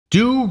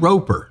Do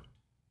roper.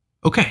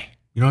 Okay,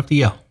 you don't have to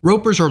yell.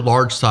 Ropers are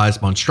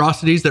large-sized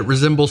monstrosities that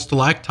resemble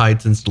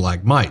stalactites and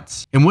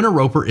stalagmites. And when a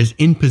roper is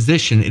in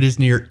position, it is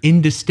near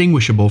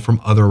indistinguishable from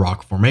other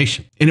rock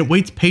formation. And it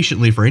waits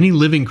patiently for any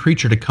living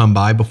creature to come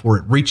by before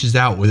it reaches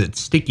out with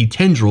its sticky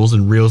tendrils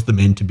and reels them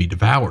in to be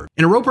devoured.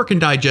 And a roper can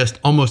digest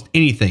almost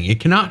anything. It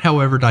cannot,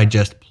 however,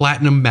 digest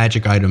platinum,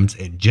 magic items,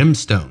 and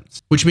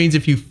gemstones. Which means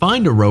if you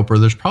find a roper,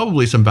 there's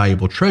probably some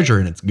valuable treasure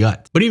in its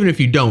gut. But even if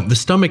you don't, the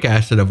stomach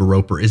acid of a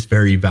roper is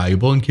very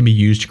valuable and can be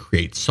used to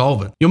create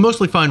solvent. You'll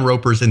mostly find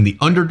ropers in the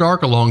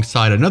Underdark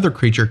alongside another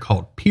creature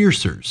called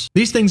piercers.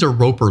 These things are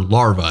roper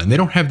larvae and they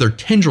don't have their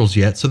tendrils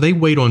yet, so they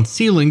wait on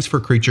ceilings for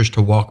creatures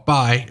to walk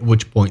by, at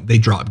which point they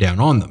drop down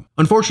on them.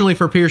 Unfortunately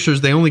for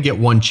piercers, they only get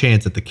one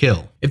chance at the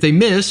kill. If they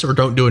miss or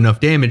don't do enough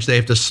damage, they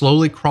have to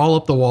slowly crawl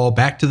up the wall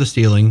back to the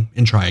ceiling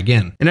and try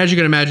again. And as you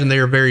can imagine, they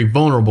are very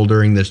vulnerable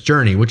during this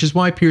journey, which is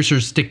why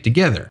piercers stick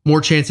together.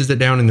 More chances at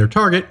downing their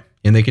target,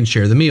 and they can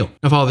share the meal.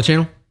 Now follow the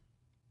channel,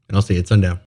 and I'll see you at sundown.